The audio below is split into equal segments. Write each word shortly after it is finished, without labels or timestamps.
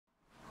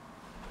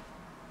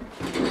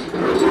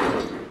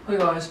Hi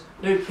guys,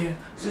 Luke here.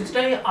 So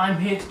today I'm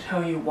here to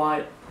tell you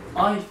why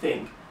I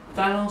think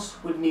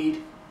Thanos would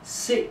need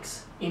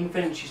 6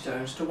 Infinity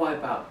Stones to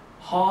wipe out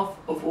half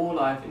of all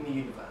life in the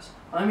universe.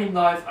 I mean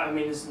life, I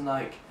mean as in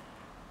like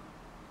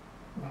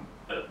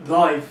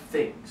live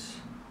things.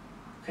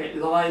 Okay,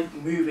 live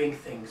moving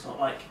things, not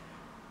like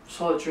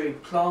solitary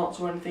plants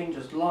or anything,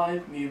 just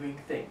live moving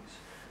things.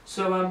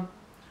 So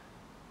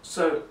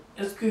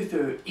let's go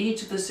through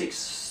each of the 6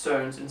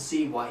 stones and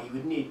see why he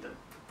would need them.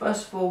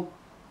 First of all,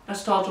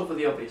 let's start off with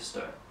the obvious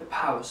stone, the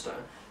Power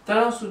Stone.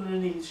 Thanos would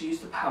need to use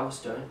the Power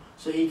Stone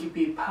so he could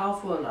be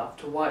powerful enough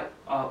to wipe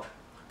up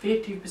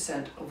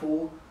 50% of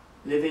all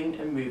living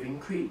and moving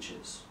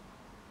creatures.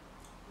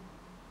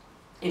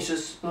 It's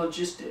just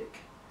logistic.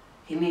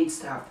 He needs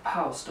to have the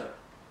Power Stone.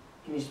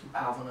 He needs to be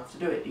powerful enough to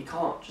do it. He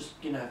can't just,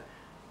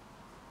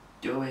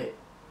 do it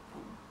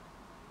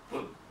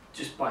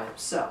just by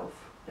himself.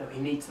 No, he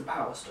needs the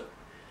Power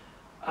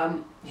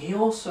Stone. He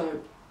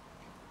also...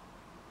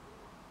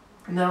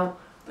 Now,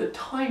 the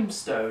Time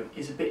Stone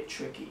is a bit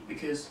tricky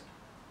because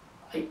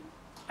I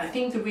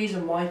think the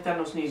reason why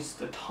Thanos needs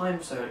the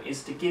Time Stone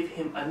is to give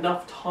him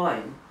enough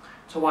time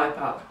to wipe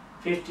out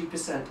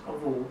 50%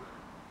 of all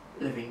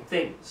living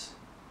things.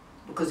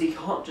 Because he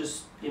can't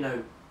just, it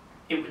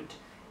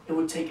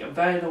would take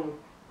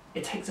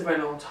it takes a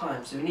very long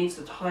time, so he needs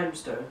the Time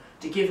Stone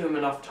to give him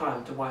enough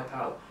time to wipe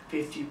out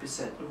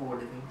 50% of all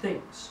living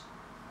things.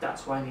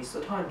 That's why he needs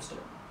the Time Stone.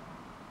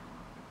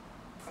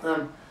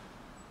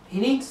 He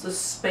needs the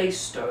Space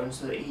Stone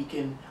so that he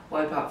can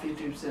wipe out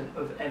 50%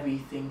 of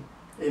everything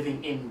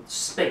living in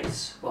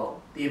space.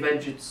 Well, the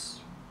Avengers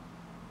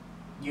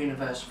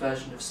universe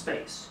version of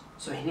space.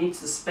 So he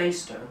needs the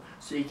Space Stone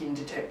so he can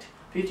detect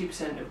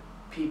 50% of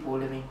people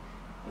living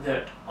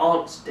that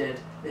aren't dead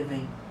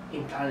living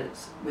in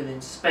planets within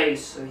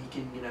space, so he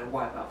can,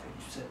 wipe out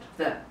 50% of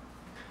them.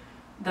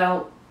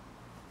 Now,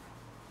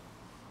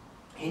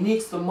 he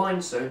needs the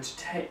Mind Stone to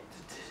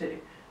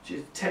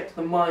detect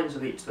the minds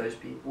of each of those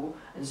people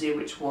and see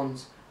which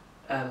ones,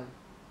 can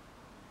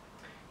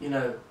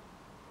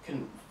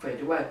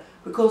fade away.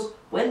 Because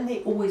when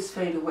they always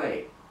fade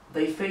away,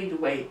 they fade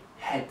away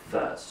head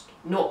first,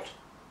 not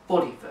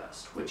body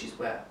first, which is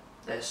where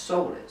their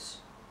soul is.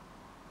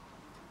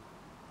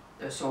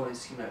 Their soul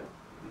is,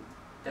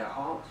 their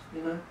heart,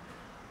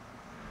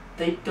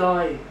 They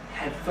die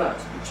head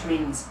first, which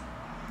means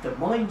the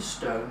Mind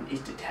Stone is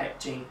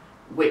detecting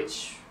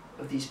which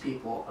of these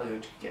people are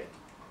going to get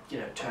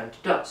turned to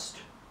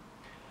dust.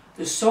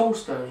 The Soul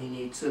Stone he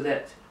needs so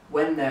that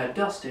when they're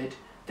dusted,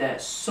 their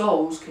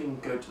souls can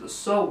go to the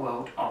soul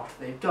world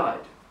after they've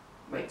died.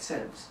 Makes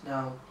sense.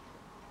 Now,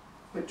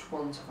 which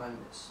ones have I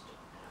missed?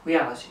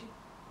 Reality.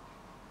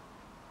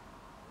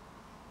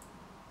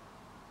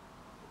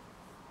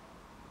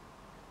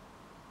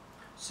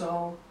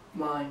 Soul,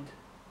 mind,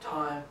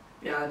 time,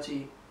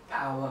 reality,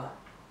 power,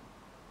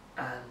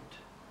 and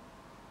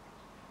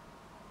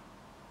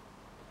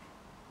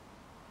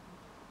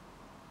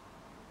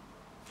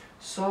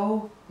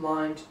soul,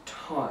 mind,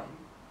 time.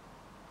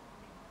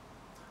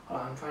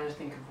 I'm trying to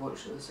think of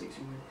which of the 6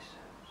 Infinity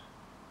Stones.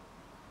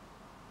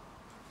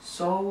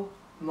 Soul,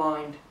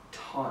 mind,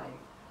 time,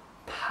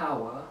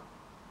 power,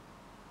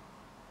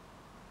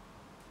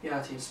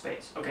 reality, and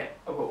space. Okay,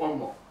 I've got one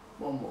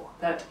more.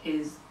 That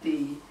is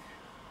the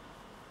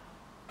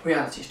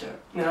Reality Stone.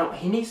 Now,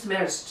 he needs the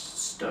Reality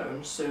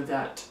Stone so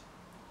that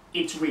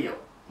it's real.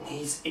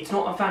 It's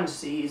not a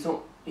fantasy. He's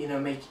not,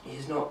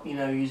 he's not,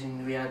 using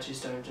the Reality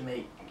Stone to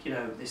make,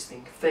 this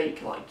thing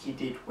fake like he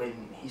did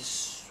when he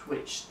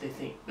switched,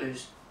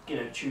 those,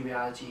 two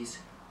realities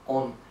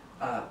on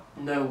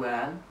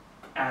Nowhere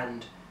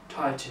and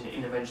Titan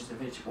in Avengers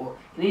Infinity War.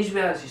 He needs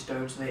Reality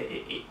Stone so that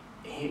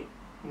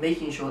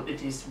making sure that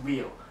it is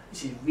real.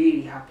 This is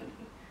really happening.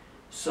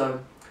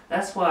 So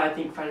that's why I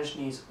think Thanos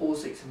needs all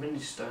 6 Infinity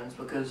Stones,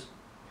 because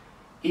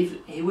if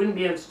he wouldn't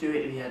be able to do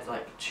it if he had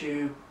like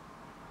 2,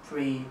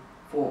 3,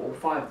 4 or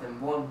 5 of them.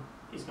 1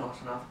 is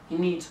not enough. He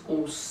needs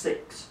all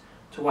 6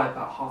 to wipe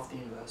out half the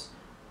universe,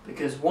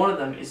 because one of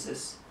them is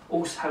this.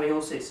 Also, having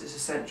all 6 is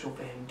essential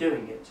for him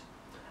doing it.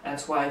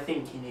 That's why I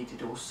think he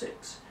needed all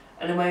 6.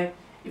 Anyway,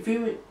 if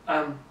you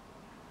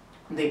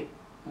think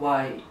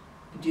why,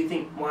 do you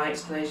think my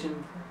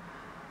explanation?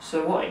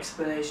 So what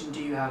explanation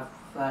do you have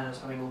for Thanos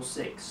having all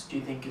 6? Do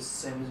you think it's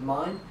the same as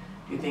mine?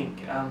 Do you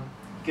think you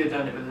could have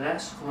done it with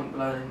less? Comment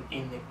below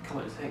in the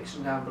comment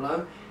section down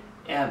below.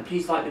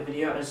 Please like the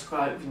video and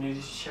subscribe if you're new to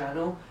this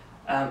channel.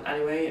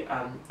 Anyway,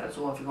 that's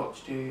all I forgot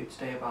to do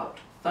today about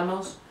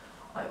Thanos.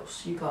 I will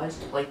see you guys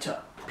later.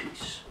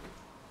 Peace.